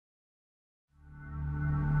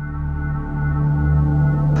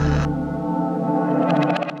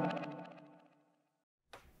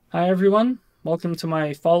Hi everyone, welcome to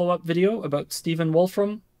my follow-up video about Stephen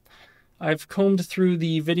Wolfram. I've combed through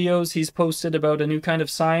the videos he's posted about a new kind of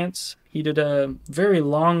science. He did a very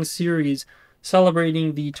long series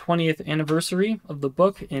celebrating the 20th anniversary of the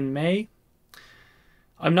book in May.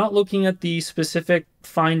 I'm not looking at the specific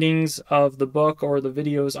findings of the book or the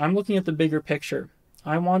videos, I'm looking at the bigger picture.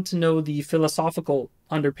 I want to know the philosophical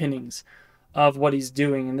underpinnings of what he's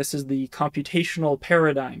doing, and this is the computational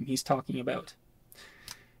paradigm he's talking about.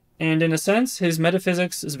 And in a sense, his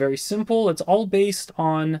metaphysics is very simple. It's all based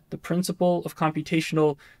on the principle of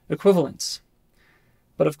computational equivalence.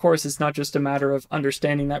 But of course, it's not just a matter of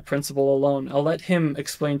understanding that principle alone. I'll let him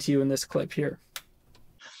explain to you in this clip here.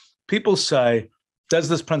 People say, there's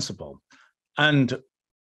this principle, and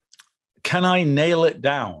can I nail it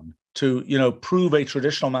down to, prove a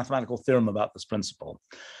traditional mathematical theorem about this principle?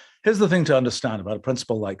 Here's the thing to understand about a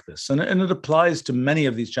principle like this, and it applies to many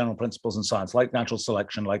of these general principles in science, like natural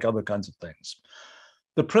selection, like other kinds of things.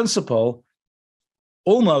 The principle,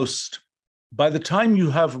 almost, by the time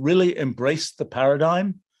you have really embraced the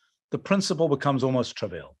paradigm, the principle becomes almost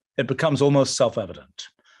trivial. It becomes almost self-evident.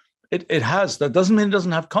 That doesn't mean it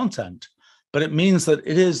doesn't have content, but it means that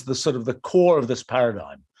it is the sort of the core of this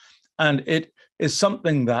paradigm. And it is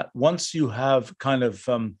something that once you have kind of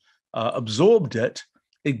absorbed it,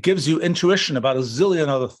 it gives you intuition about a zillion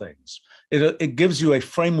other things. It gives you a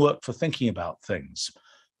framework for thinking about things.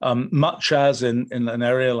 Much as in an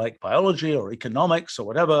area like biology or economics or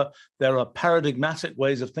whatever, there are paradigmatic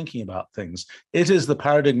ways of thinking about things. It is the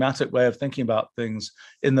paradigmatic way of thinking about things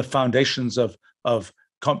in the foundations of the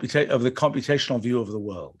computational view of the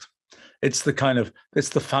world. It's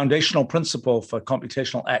the foundational principle for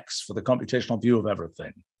computational X, for the computational view of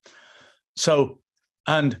everything. So,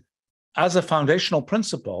 and as a foundational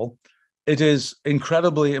principle, it is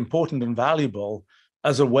incredibly important and valuable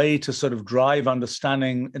as a way to sort of drive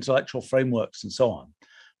understanding, intellectual frameworks, and so on.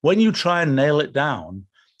 When you try and nail it down,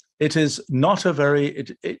 it is not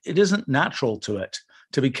it isn't natural to it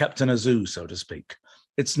to be kept in a zoo, so to speak.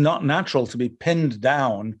 It's not natural to be pinned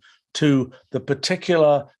down to the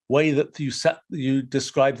particular way that you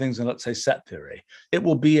describe things in, let's say, set theory.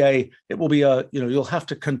 You'll have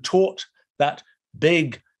to contort that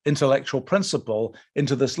big intellectual principle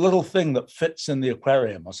into this little thing that fits in the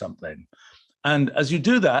aquarium or something. And as you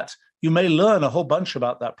do that, you may learn a whole bunch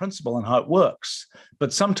about that principle and how it works.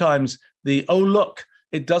 But sometimes look,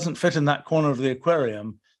 it doesn't fit in that corner of the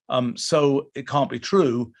aquarium, so it can't be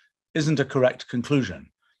true, isn't a correct conclusion.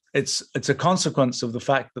 It's a consequence of the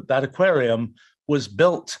fact that aquarium was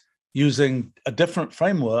built using a different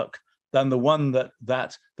framework than the one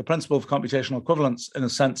that the principle of computational equivalence, in a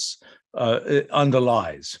sense,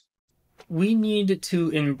 underlies. We need to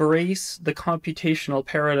embrace the computational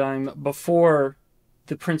paradigm before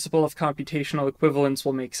the principle of computational equivalence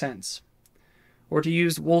will make sense. Or to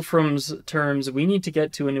use Wolfram's terms, we need to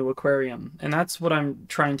get to a new aquarium. And that's what I'm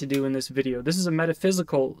trying to do in this video. This is a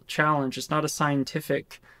metaphysical challenge. It's not a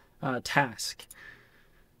scientific task.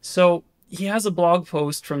 So he has a blog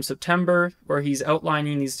post from September where he's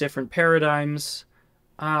outlining these different paradigms.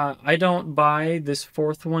 I don't buy this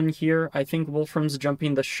fourth one here. I think Wolfram's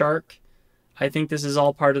jumping the shark. I think this is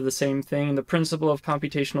all part of the same thing. The principle of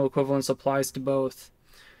computational equivalence applies to both.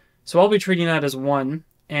 So I'll be treating that as one.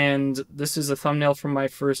 And this is a thumbnail from my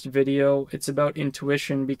first video. It's about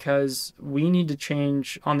intuition, because we need to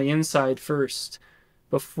change on the inside first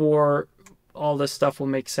before all this stuff will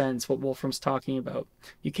make sense, what Wolfram's talking about.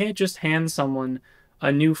 You can't just hand someone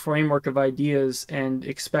a new framework of ideas and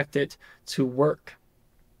expect it to work.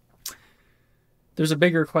 There's a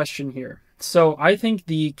bigger question here. So I think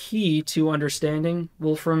the key to understanding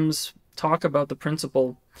Wolfram's talk about the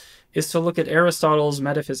principle is to look at Aristotle's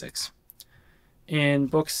Metaphysics. In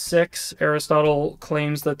book 6, Aristotle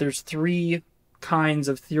claims that there's 3 kinds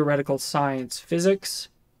of theoretical science: physics,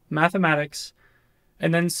 mathematics,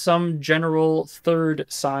 and then some general third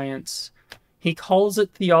science. He calls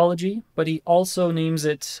it theology, but he also names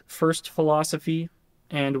it first philosophy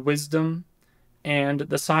and wisdom and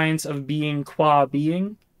the science of being qua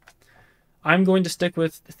being. I'm going to stick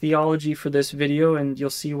with theology for this video, and you'll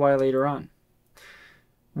see why later on.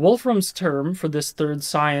 Wolfram's term for this third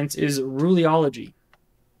science is ruleology.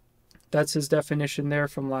 That's his definition there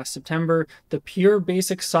from last September. The pure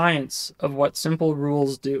basic science of what simple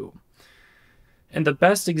rules do. And the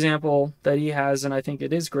best example that he has, and I think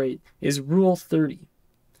it is great, is Rule 30.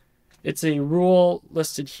 It's a rule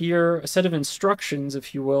listed here, a set of instructions,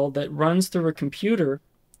 if you will, that runs through a computer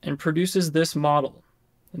and produces this model.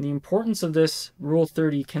 And the importance of this Rule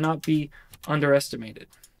 30 cannot be underestimated.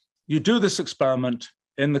 You do this experiment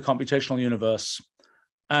in the computational universe,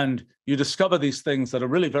 and you discover these things that are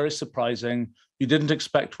really very surprising, you didn't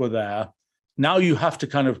expect were there. Now you have to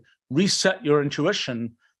kind of reset your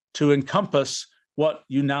intuition to encompass what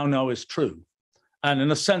you now know is true. And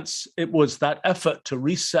in a sense, it was that effort to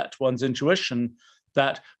reset one's intuition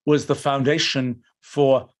that was the foundation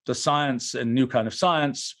for the science and new kind of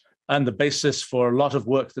science, and the basis for a lot of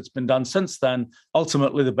work that's been done since then,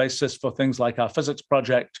 ultimately the basis for things like our physics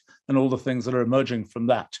project and all the things that are emerging from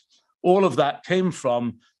that. All of that came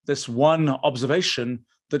from this one observation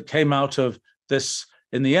that came out of this,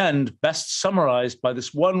 in the end, best summarized by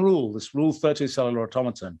this one rule, this Rule 30 cellular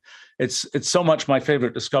automaton. It's so much my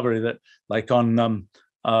favorite discovery that, like on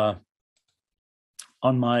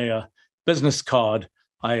my business card,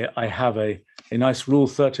 I have a nice Rule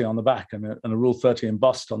 30 on the back and a Rule 30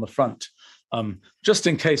 embossed on the front, just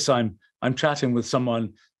in case I'm chatting with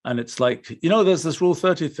someone and it's like, there's this Rule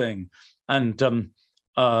 30 thing, and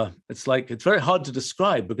it's like, it's very hard to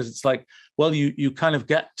describe, because it's like, well, you kind of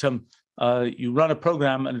get you run a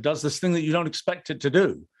program and it does this thing that you don't expect it to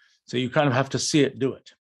do, so you kind of have to see it do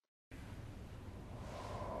it.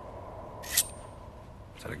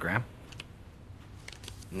 Is that a gram?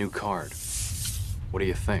 New card. What do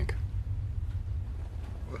you think?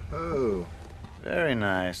 Whoa, very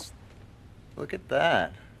nice. Look at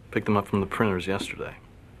that. Picked them up from the printers yesterday.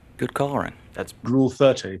 Good coloring. That's Rule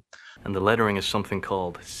 30. And the lettering is something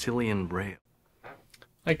called Cillian Braille.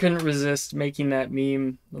 I couldn't resist making that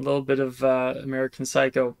meme, a little bit of American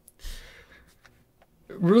Psycho.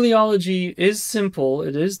 Ruleology is simple.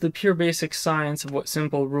 It is the pure basic science of what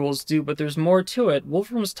simple rules do, but there's more to it.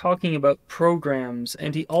 Wolfram's talking about programs,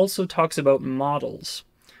 and he also talks about models.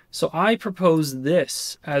 So I propose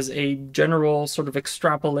this as a general sort of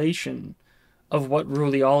extrapolation of what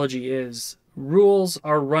ruleology is. Rules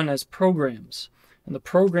are run as programs, and the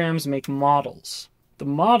programs make models. The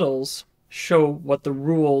models show what the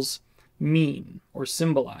rules mean or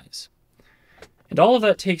symbolize. And all of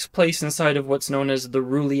that takes place inside of what's known as the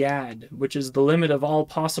Rulead, which is the limit of all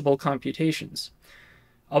possible computations.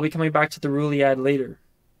 I'll be coming back to the Rulead later.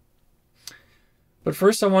 But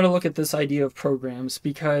first I want to look at this idea of programs,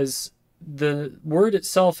 because the word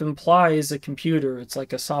itself implies a computer. It's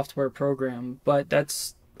like a software program, but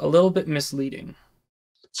that's a little bit misleading.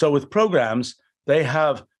 So with programs, they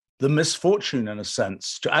have the misfortune, in a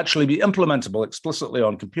sense, to actually be implementable explicitly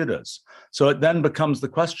on computers. So it then becomes the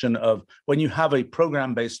question of, when you have a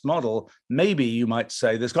program-based model, maybe you might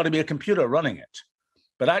say there's got to be a computer running it.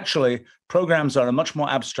 But actually, programs are a much more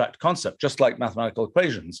abstract concept, just like mathematical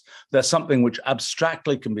equations. They're something which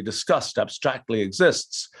abstractly can be discussed, abstractly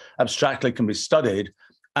exists, abstractly can be studied,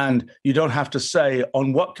 and you don't have to say,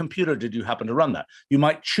 on what computer did you happen to run that? You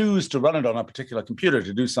might choose to run it on a particular computer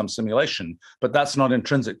to do some simulation, but that's not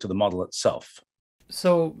intrinsic to the model itself.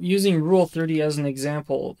 So using Rule 30 as an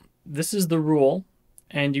example, this is the rule,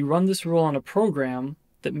 and you run this rule on a program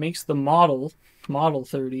that makes the model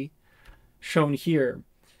 30, shown here.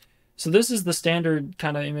 So this is the standard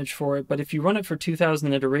kind of image for it, but if you run it for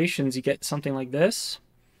 2,000 iterations, you get something like this.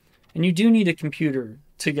 And you do need a computer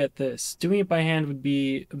to get this. Doing it by hand would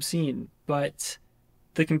be obscene, but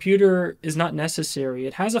the computer is not necessary.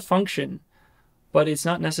 It has a function, but it's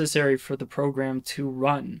not necessary for the program to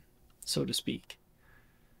run, so to speak.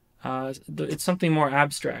 It's something more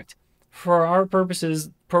abstract. For our purposes,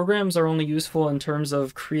 programs are only useful in terms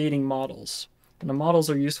of creating models, and the models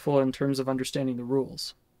are useful in terms of understanding the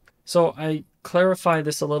rules. So I clarify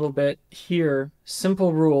this a little bit here.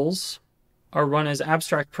 Simple rules are run as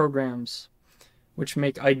abstract programs, which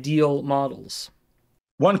make ideal models.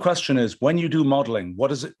 One question is, when you do modeling, what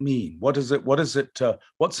does it mean?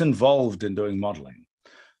 What's involved in doing modeling?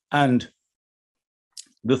 And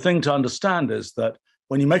the thing to understand is that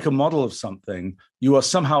when you make a model of something, you are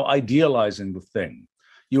somehow idealizing the thing.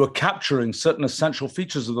 You are capturing certain essential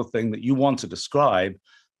features of the thing that you want to describe,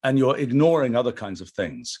 and you're ignoring other kinds of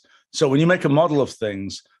things. So when you make a model of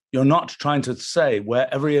things, you're not trying to say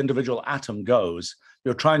where every individual atom goes.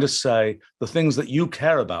 You're trying to say the things that you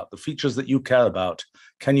care about, the features that you care about,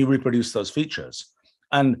 can you reproduce those features?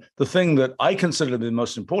 And the thing that I consider to be the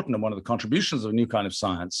most important, and one of the contributions of a new kind of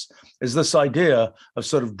science, is this idea of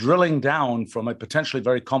sort of drilling down from a potentially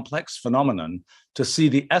very complex phenomenon to see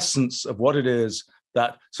the essence of what it is,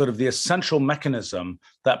 that sort of the essential mechanism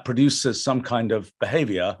that produces some kind of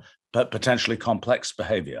behavior, but potentially complex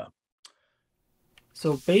behavior.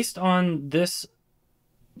 So based on this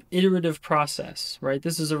iterative process, right?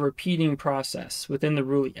 This is a repeating process within the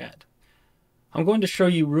Rulead. I'm going to show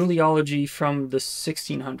you ruleology from the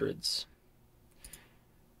 1600s.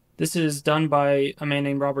 This is done by a man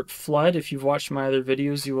named Robert Flood. If you've watched my other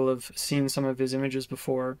videos, you will have seen some of his images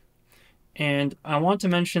before. And I want to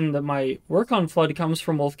mention that my work on Flood comes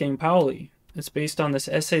from Wolfgang Pauli. It's based on this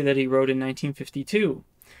essay that he wrote in 1952.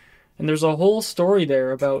 And there's a whole story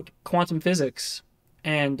there about quantum physics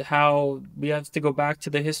and how we have to go back to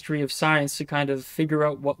the history of science to kind of figure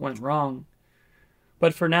out what went wrong.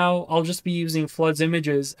 But for now, I'll just be using Flood's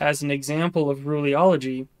images as an example of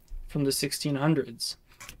rheology from the 1600s.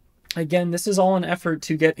 Again, this is all an effort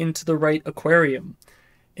to get into the right aquarium,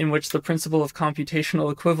 in which the principle of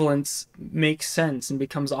computational equivalence makes sense and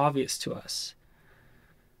becomes obvious to us.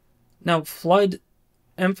 Now, Flood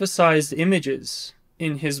emphasized images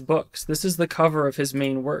in his books. This is the cover of his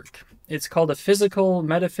main work. It's called A Physical,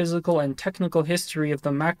 Metaphysical, and Technical History of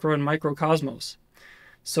the Macro and Microcosmos.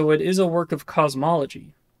 So it is a work of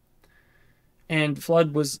cosmology. And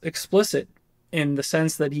Flood was explicit in the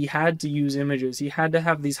sense that he had to use images. He had to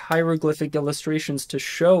have these hieroglyphic illustrations to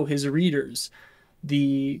show his readers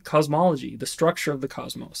the cosmology, the structure of the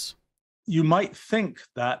cosmos. You might think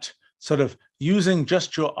that sort of using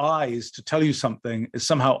just your eyes to tell you something is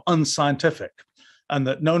somehow unscientific, and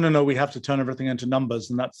that no, we have to turn everything into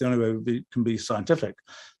numbers, and that's the only way we can be scientific.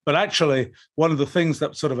 But actually, one of the things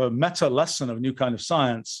that sort of a meta lesson of a new kind of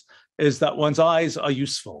science is that one's eyes are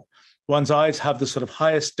useful. One's eyes have the sort of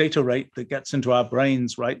highest data rate that gets into our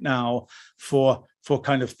brains right now for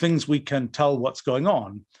kind of things we can tell what's going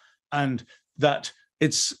on. And that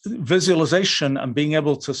it's visualization and being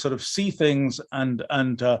able to sort of see things and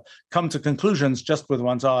come to conclusions just with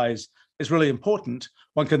one's eyes is really important.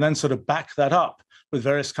 One can then sort of back that up with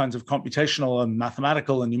various kinds of computational and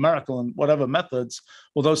mathematical and numerical and whatever methods,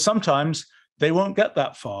 although sometimes they won't get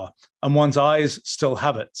that far, and one's eyes still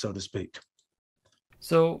have it, so to speak.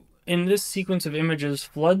 So in this sequence of images,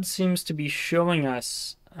 Flood seems to be showing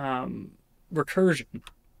us recursion.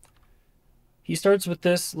 He starts with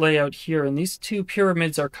this layout here, and these two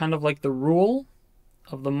pyramids are kind of like the rule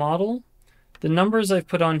of the model. The numbers I've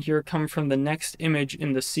put on here come from the next image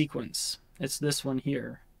in the sequence. It's this one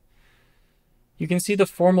here. You can see the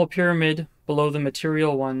formal pyramid below the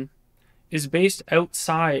material one is based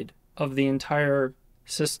outside of the entire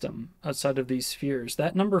system, outside of these spheres.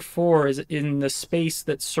 That number 4 is in the space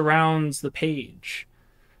that surrounds the page.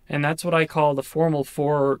 And that's what I call the formal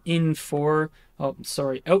 4, or in 4. Oh,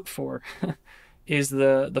 sorry, out 4 is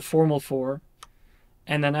the formal 4.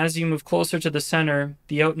 And then as you move closer to the center,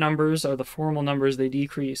 the out numbers are the formal numbers, they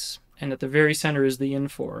decrease. And at the very center is the in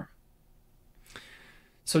 4.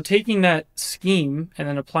 So taking that scheme and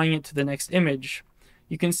then applying it to the next image,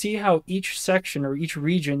 you can see how each section or each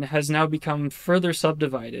region has now become further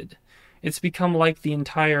subdivided. It's become like the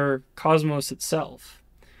entire cosmos itself.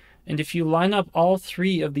 And if you line up all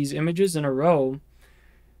 3 of these images in a row,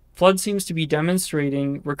 Flood seems to be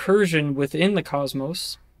demonstrating recursion within the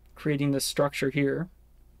cosmos, creating this structure here.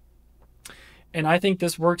 And I think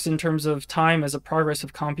this works in terms of time as a progress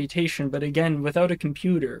of computation, but again, without a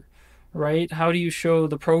computer, right? How do you show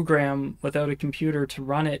the program without a computer to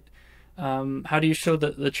run it? How do you show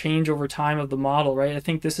the change over time of the model, right? I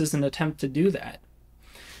think this is an attempt to do that.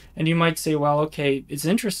 And you might say, well, okay, it's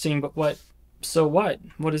interesting, but so what?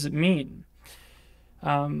 What does it mean?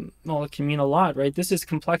 Well, it can mean a lot, right? This is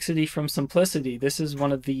complexity from simplicity. This is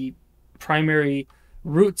one of the primary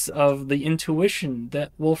roots of the intuition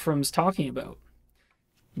that Wolfram's talking about.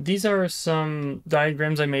 These are some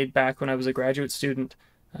diagrams I made back when I was a graduate student.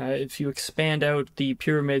 If you expand out the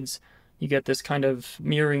pyramids, you get this kind of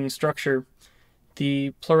mirroring structure.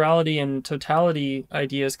 The plurality and totality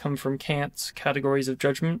ideas come from Kant's categories of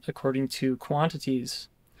judgment according to quantities.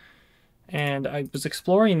 And I was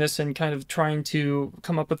exploring this and kind of trying to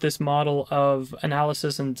come up with this model of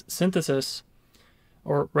analysis and synthesis,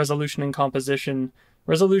 or resolution and composition.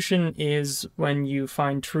 Resolution is when you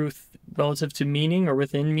find truth relative to meaning or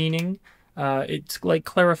within meaning. It's like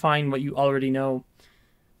clarifying what you already know.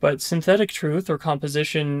 But synthetic truth or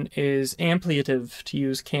composition is ampliative, to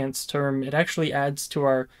use Kant's term. It actually adds to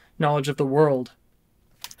our knowledge of the world.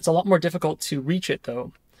 It's a lot more difficult to reach it,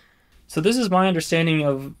 though. So this is my understanding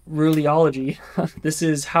of rheology. This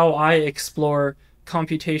is how I explore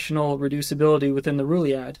computational reducibility within the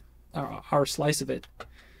Rhuliad, our slice of it.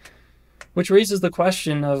 Which raises the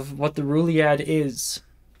question of what the Rhuliad is.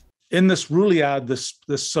 In this Rhuliad,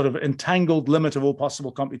 this sort of entangled limit of all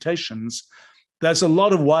possible computations, there's a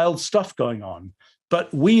lot of wild stuff going on.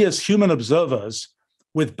 But we as human observers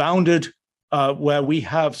with bounded, where we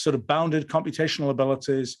have sort of bounded computational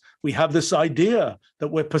abilities, we have this idea that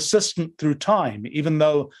we're persistent through time, even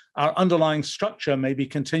though our underlying structure may be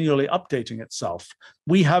continually updating itself.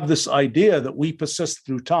 We have this idea that we persist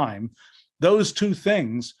through time. Those two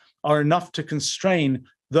things are enough to constrain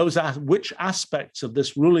which aspects of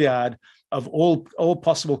this Rulliad of all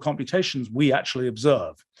possible computations we actually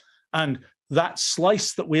observe. And that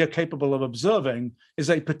slice that we are capable of observing is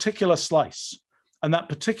a particular slice. And that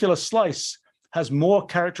particular slice has more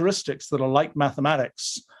characteristics that are like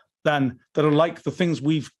mathematics that are like the things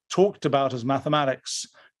we've talked about as mathematics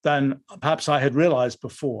than perhaps I had realized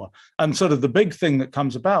before. And sort of the big thing that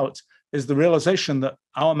comes about is the realization that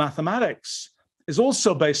our mathematics is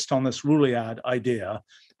also based on this Rulliad idea.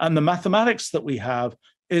 And the mathematics that we have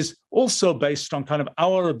is also based on kind of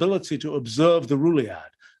our ability to observe the Rulliad.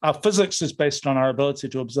 Our physics is based on our ability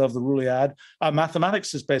to observe the Rulliad. Our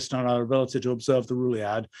mathematics is based on our ability to observe the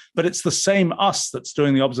Rulliad, but it's the same us that's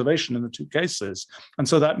doing the observation in the two cases. And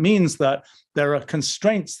so that means that there are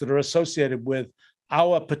constraints that are associated with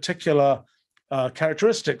our particular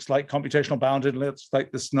characteristics, like computational boundedness,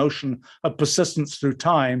 like this notion of persistence through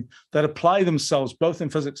time, that apply themselves both in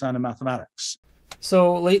physics and in mathematics.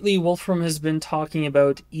 So lately, Wolfram has been talking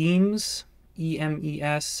about EMES,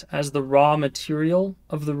 E-M-E-S, as the raw material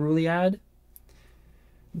of the Rulliad.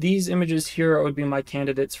 These images here would be my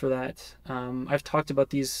candidates for that. I've talked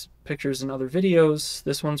about these pictures in other videos.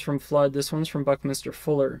 This one's from Flood, this one's from Buckminster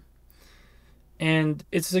Fuller. And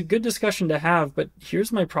it's a good discussion to have, but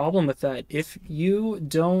here's my problem with that. If you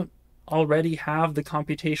don't already have the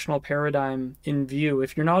computational paradigm in view,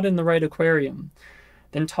 if you're not in the right aquarium,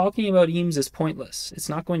 then talking about EMES is pointless. It's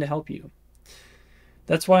not going to help you.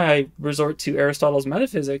 That's why I resort to Aristotle's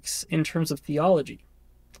Metaphysics in terms of theology.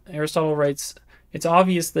 Aristotle writes, "It's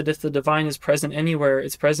obvious that if the divine is present anywhere,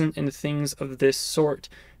 it's present in things of this sort,"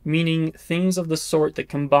 meaning things of the sort that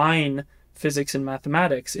combine physics and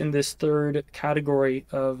mathematics in this third category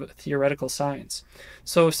of theoretical science.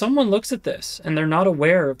 So if someone looks at this and they're not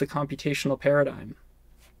aware of the computational paradigm,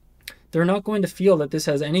 they're not going to feel that this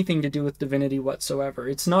has anything to do with divinity whatsoever.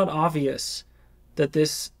 It's not obvious that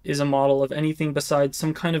this is a model of anything besides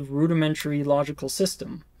some kind of rudimentary logical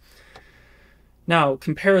system. Now,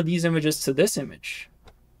 compare these images to this image,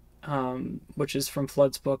 which is from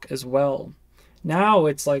Flood's book as well. Now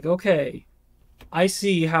it's like, okay, I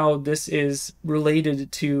see how this is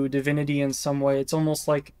related to divinity in some way. It's almost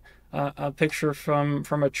like a picture from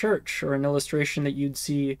a church or an illustration that you'd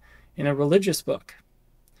see in a religious book.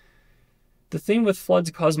 The thing with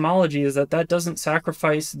Flood's cosmology is that doesn't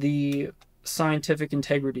sacrifice the scientific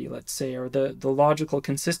integrity, let's say, or the logical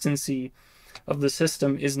consistency of the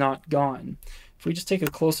system is not gone. If we just take a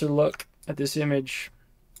closer look at this image,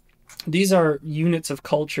 these are units of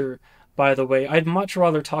culture, by the way. I'd much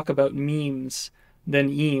rather talk about memes than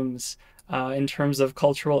EMES in terms of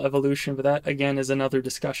cultural evolution, but that, again, is another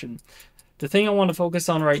discussion. The thing I want to focus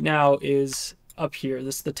on right now is up here.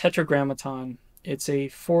 This is the Tetragrammaton. It's a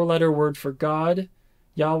four-letter word for God,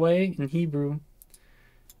 Yahweh in Hebrew,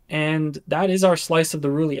 and that is our slice of the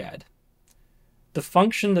Rulliad. The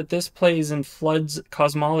function that this plays in Flood's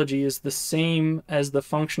cosmology is the same as the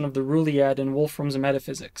function of the Rulliad in Wolfram's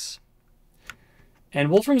Metaphysics. And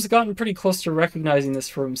Wolfram's gotten pretty close to recognizing this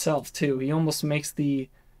for himself, too. He almost makes the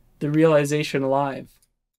realization alive.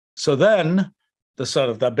 So then,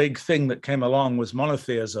 the big thing that came along was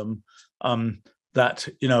monotheism, that,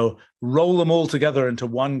 roll them all together into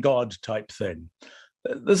one God type thing.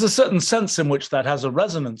 There's a certain sense in which that has a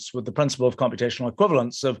resonance with the principle of computational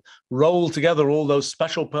equivalence, of roll together all those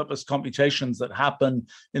special purpose computations that happen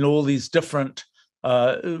in all these different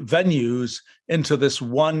venues into this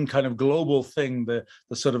one kind of global thing,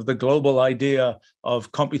 the global idea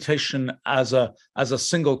of computation as a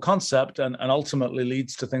single concept, and ultimately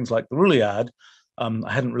leads to things like the Rulliad.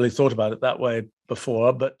 I hadn't really thought about it that way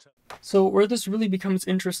before, but... So where this really becomes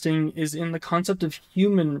interesting is in the concept of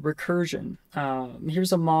human recursion.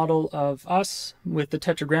 Here's a model of us with the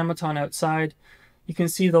Tetragrammaton outside. You can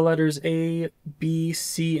see the letters A, B,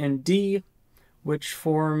 C, and D, which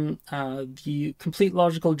form the complete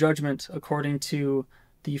logical judgment according to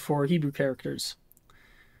the four Hebrew characters.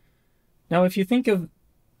 Now, if you think of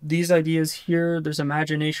these ideas here, there's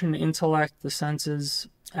imagination, intellect, the senses,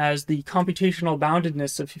 as the computational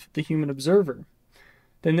boundedness of the human observer,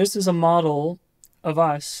 then this is a model of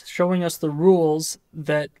us showing us the rules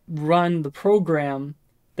that run the program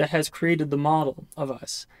that has created the model of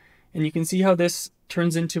us. And you can see how this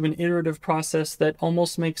turns into an iterative process that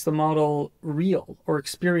almost makes the model real or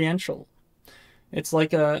experiential. It's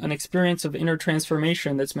like an experience of inner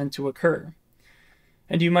transformation that's meant to occur.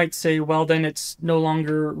 And you might say, well, then it's no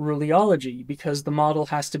longer Rulliology because the model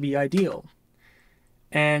has to be ideal.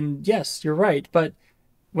 And yes, you're right, but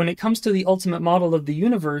when it comes to the ultimate model of the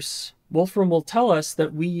universe, Wolfram will tell us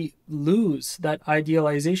that we lose that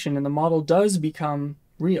idealization and the model does become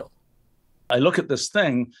real. I look at this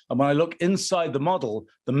thing, and when I look inside the model,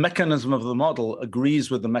 the mechanism of the model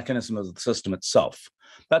agrees with the mechanism of the system itself.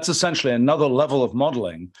 That's essentially another level of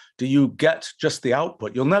modeling. Do you get just the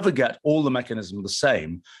output? You'll never get all the mechanism the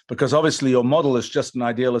same, because obviously your model is just an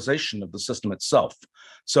idealization of the system itself.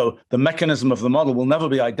 So the mechanism of the model will never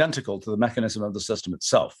be identical to the mechanism of the system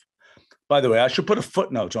itself. By the way, I should put a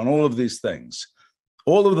footnote on all of these things.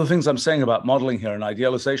 All of the things I'm saying about modeling here and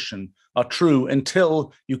idealization are true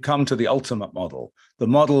until you come to the ultimate model, the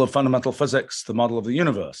model of fundamental physics, the model of the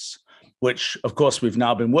universe, which, of course, we've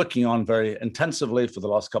now been working on very intensively for the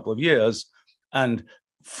last couple of years. And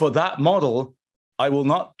for that model, I will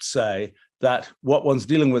not say that what one's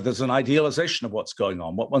dealing with is an idealization of what's going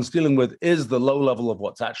on. What one's dealing with is the low level of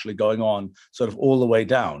what's actually going on, sort of all the way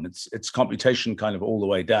down. It's computation kind of all the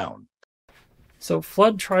way down. So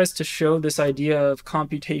Flood tries to show this idea of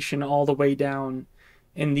computation all the way down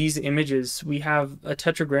in these images. We have a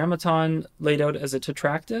tetragrammaton laid out as a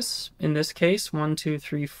tetractys, in this case, 1, 2,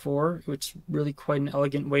 3, 4, which is really quite an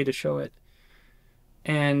elegant way to show it.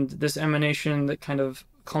 And this emanation that kind of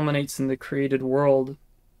culminates in the created world.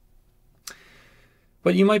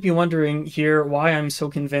 But you might be wondering here why I'm so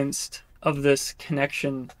convinced of this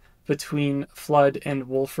connection between Flood and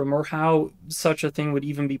Wolfram, or how such a thing would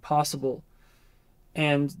even be possible.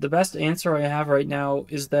 And the best answer I have right now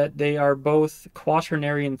is that they are both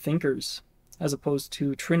quaternarian thinkers as opposed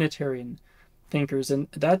to trinitarian thinkers. And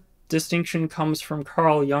that distinction comes from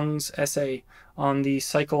Carl Jung's essay on the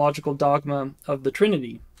psychological dogma of the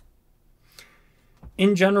Trinity.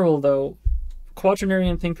 In general, though,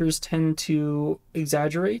 quaternarian thinkers tend to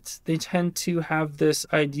exaggerate. They tend to have this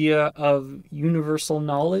idea of universal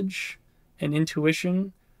knowledge and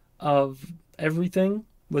intuition of everything,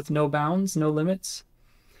 with no bounds, no limits.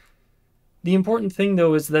 The important thing,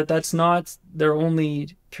 though, is that that's not their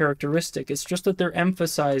only characteristic. It's just that they're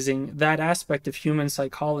emphasizing that aspect of human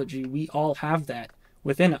psychology. We all have that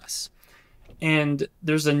within us. And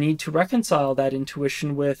there's a need to reconcile that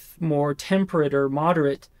intuition with more temperate or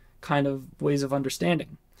moderate kind of ways of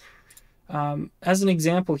understanding. As an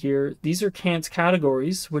example here, these are Kant's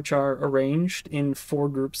categories, which are arranged in 4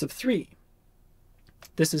 groups of 3.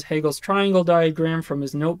 This is Hegel's triangle diagram from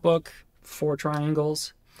his notebook, 4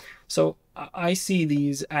 triangles. So I see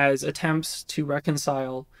these as attempts to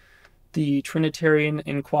reconcile the Trinitarian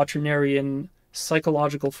and Quaternarian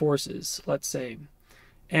psychological forces, let's say.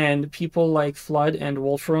 And people like Flood and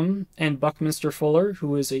Wolfram and Buckminster Fuller,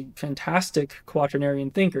 who is a fantastic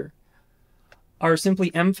Quaternarian thinker, are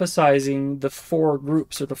simply emphasizing the 4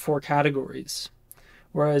 groups or the 4 categories.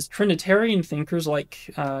 Whereas Trinitarian thinkers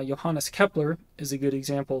like Johannes Kepler is a good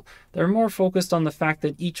example. They're more focused on the fact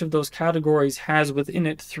that each of those categories has within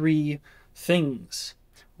it 3 things,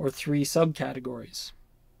 or 3 subcategories.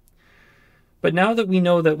 But now that we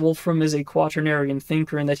know that Wolfram is a quaternarian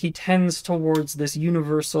thinker and that he tends towards this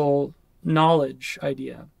universal knowledge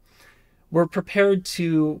idea, we're prepared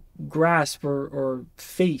to grasp or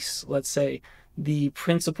face, let's say, the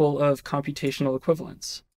principle of computational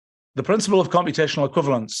equivalence. The principle of computational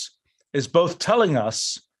equivalence is both telling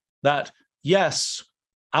us that, yes,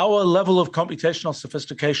 our level of computational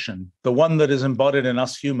sophistication, the one that is embodied in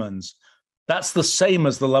us humans, that's the same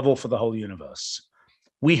as the level for the whole universe.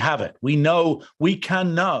 We have it. We know, we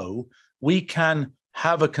can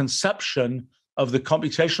have a conception of the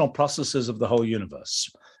computational processes of the whole universe.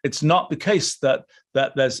 It's not the case that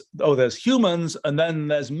there's humans and then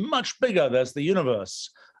there's much bigger, there's the universe,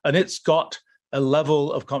 and it's got a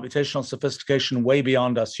level of computational sophistication way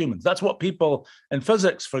beyond us humans. That's what people in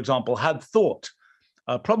physics, for example, had thought,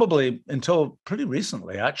 probably until pretty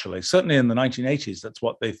recently, actually. Certainly in the 1980s, that's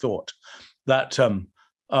what they thought, that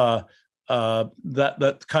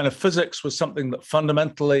that kind of physics was something that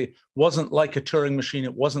fundamentally wasn't like a Turing machine.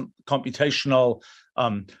 It wasn't computational.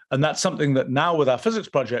 And that's something that now with our physics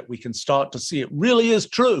project, we can start to see it really is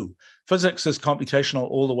true. Physics is computational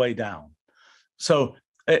all the way down. So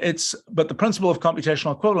but the principle of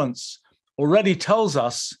computational equivalence already tells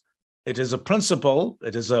us it is a principle.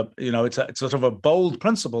 It is it's sort of a bold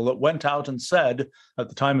principle that went out and said at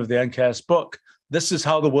the time of the NKS book, this is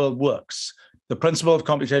how the world works. The principle of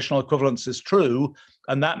computational equivalence is true,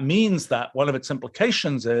 and that means that one of its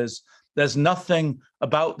implications is there's nothing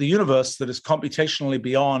about the universe that is computationally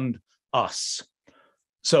beyond us.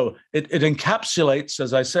 So it encapsulates,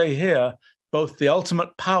 as I say here, both the ultimate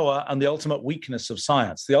power and the ultimate weakness of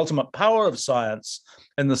science. The ultimate power of science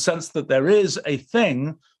in the sense that there is a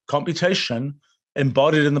thing, computation,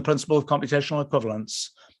 embodied in the principle of computational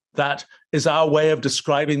equivalence, that is our way of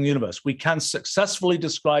describing the universe. We can successfully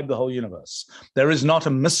describe the whole universe. There is not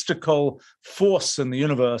a mystical force in the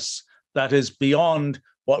universe that is beyond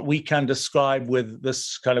what we can describe with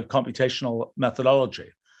this kind of computational methodology.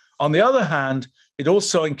 On the other hand, it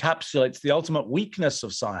also encapsulates the ultimate weakness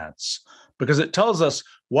of science, because it tells us,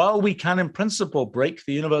 while we can in principle break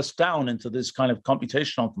the universe down into these kind of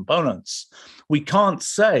computational components, we can't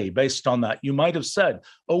say, based on that, you might have said,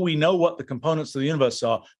 oh, we know what the components of the universe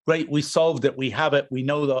are. Great, we solved it, we have it, we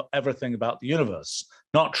know everything about the universe.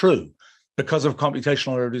 Not true, because of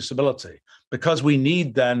computational irreducibility, because we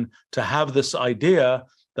need then to have this idea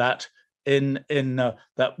that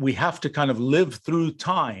that we have to kind of live through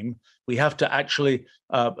time. We have to actually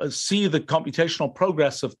see the computational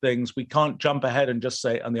progress of things. We can't jump ahead and just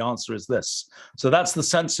say, and the answer is this. So that's the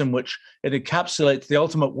sense in which it encapsulates the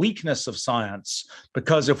ultimate weakness of science,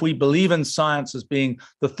 because if we believe in science as being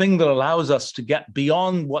the thing that allows us to get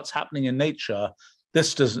beyond what's happening in nature,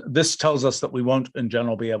 this tells us that we won't in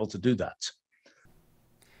general be able to do that.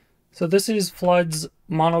 So this is Flood's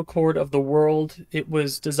monochord of the world. It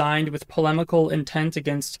was designed with polemical intent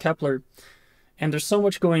against Kepler. And there's so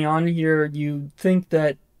much going on here, you'd think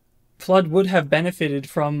that Flood would have benefited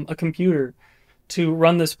from a computer to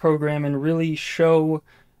run this program and really show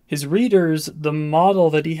his readers the model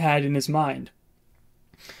that he had in his mind.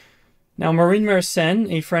 Now, Maureen Mersenne,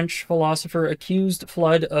 a French philosopher, accused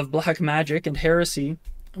Flood of black magic and heresy,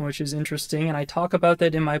 which is interesting, and I talk about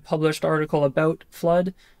that in my published article about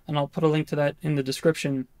Flood, and I'll put a link to that in the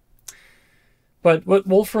description. But what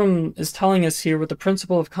Wolfram is telling us here with the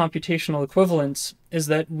principle of computational equivalence is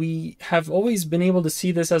that we have always been able to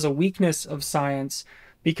see this as a weakness of science,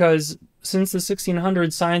 because since the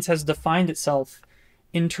 1600s, science has defined itself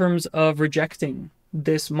in terms of rejecting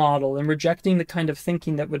this model and rejecting the kind of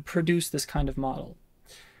thinking that would produce this kind of model.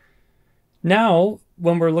 Now,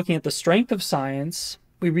 when we're looking at the strength of science,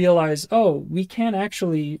 we realize, oh, we can't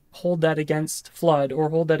actually hold that against Flood or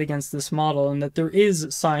hold that against this model, and that there is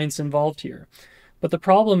science involved here. But the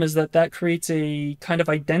problem is that that creates a kind of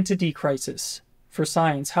identity crisis for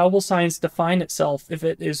science. How will science define itself if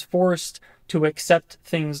it is forced to accept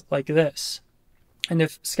things like this? And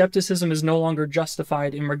if skepticism is no longer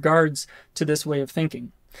justified in regards to this way of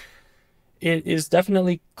thinking? It is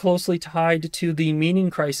definitely closely tied to the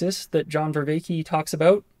meaning crisis that John Vervaeke talks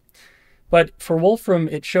about. But for Wolfram,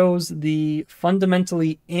 it shows the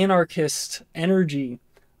fundamentally anarchist energy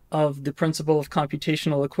of the principle of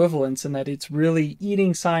computational equivalence, and that it's really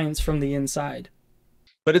eating science from the inside.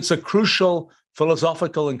 But it's a crucial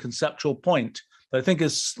philosophical and conceptual point that I think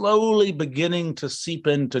is slowly beginning to seep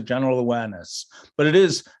into general awareness. But it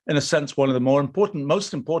is, in a sense, one of the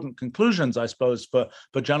most important conclusions, I suppose,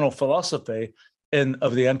 for general philosophy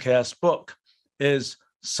of the NKS book, is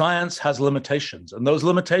science has limitations, and those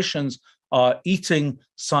limitations are eating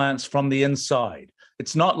science from the inside.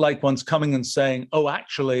 It's not like one's coming and saying, oh,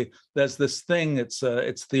 actually, there's this thing, it's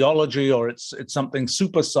theology, or it's something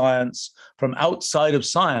super science from outside of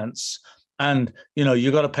science, and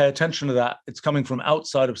you got to pay attention to that. It's coming from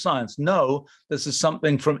outside of science. No, this is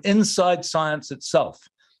something from inside science itself.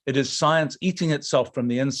 It is science eating itself from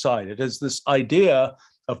the inside. It is this idea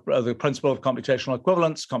of the principle of computational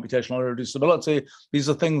equivalence, computational irreducibility. These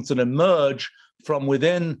are things that emerge from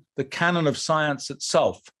within the canon of science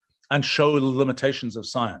itself and show the limitations of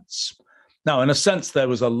science. Now, in a sense, there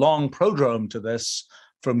was a long prodrome to this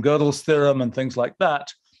from Gödel's theorem and things like that,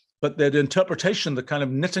 but the interpretation, the kind of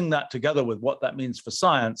knitting that together with what that means for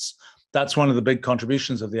science, that's one of the big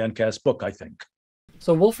contributions of the NKS book, I think.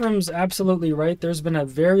 So Wolfram's absolutely right. There's been a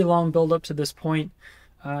very long build-up to this point.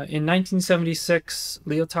 In 1976,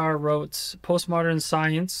 Lyotard wrote, "Postmodern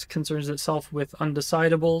science concerns itself with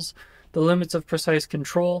undecidables, the limits of precise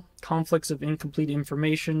control, conflicts of incomplete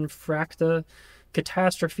information, fracta,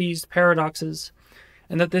 catastrophes, paradoxes,"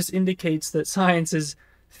 and that this indicates that science is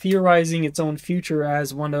theorizing its own future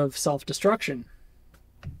as one of self-destruction.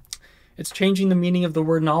 It's changing the meaning of the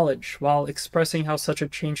word knowledge while expressing how such a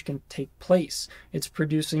change can take place. It's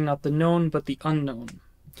producing not the known, but the unknown.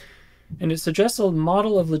 And it suggests a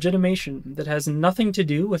model of legitimation that has nothing to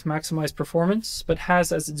do with maximized performance, but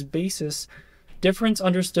has as its basis difference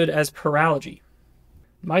understood as paralogy.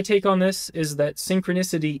 My take on this is that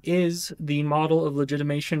synchronicity is the model of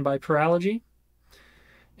legitimation by paralogy,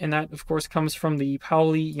 and that, of course, comes from the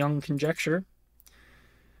Pauli-Young conjecture.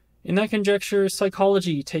 In that conjecture,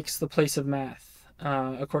 psychology takes the place of math,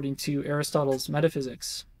 according to Aristotle's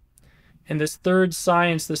Metaphysics. And this third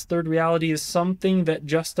science, this third reality, is something that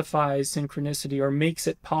justifies synchronicity or makes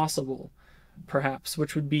it possible, perhaps,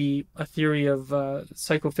 which would be a theory of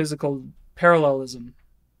psychophysical parallelism.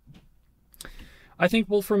 I think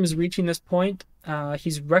Wolfram is reaching this point.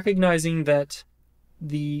 He's recognizing that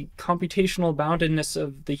the computational boundedness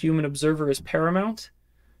of the human observer is paramount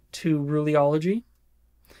to ruleology.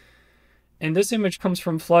 And this image comes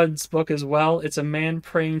from Flood's book as well. It's a man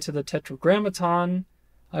praying to the Tetragrammaton.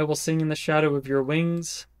 I will sing in the shadow of your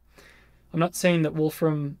wings. I'm not saying that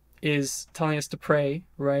Wolfram is telling us to pray,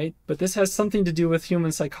 right? But this has something to do with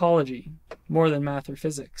human psychology more than math or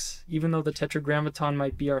physics, even though the Tetragrammaton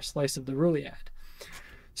might be our slice of the Ruliad.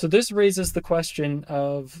 So this raises the question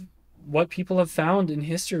of what people have found in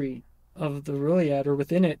history of the Ruliad or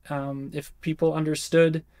within it. If people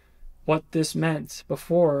understood what this meant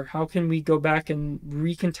before, how can we go back and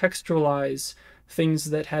recontextualize things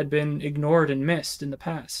that had been ignored and missed in the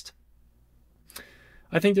past?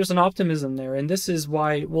 I think there's an optimism there, and this is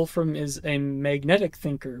why Wolfram is a magnetic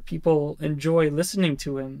thinker. People enjoy listening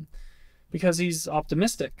to him because he's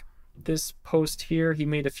optimistic. This post here he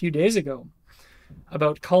made a few days ago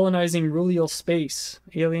about colonizing Rulial space,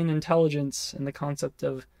 alien intelligence, and the concept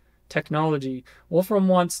of technology. Wolfram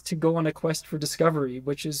wants to go on a quest for discovery,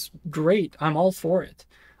 which is great. I'm all for it.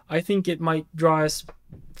 I think it might draw us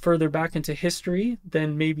further back into history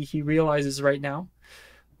than maybe he realizes right now.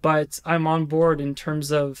 But I'm on board in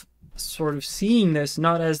terms of sort of seeing this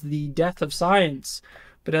not as the death of science,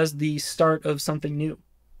 but as the start of something new.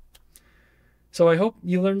 So I hope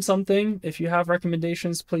you learned something. If you have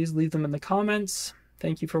recommendations, please leave them in the comments.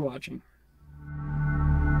 Thank you for watching.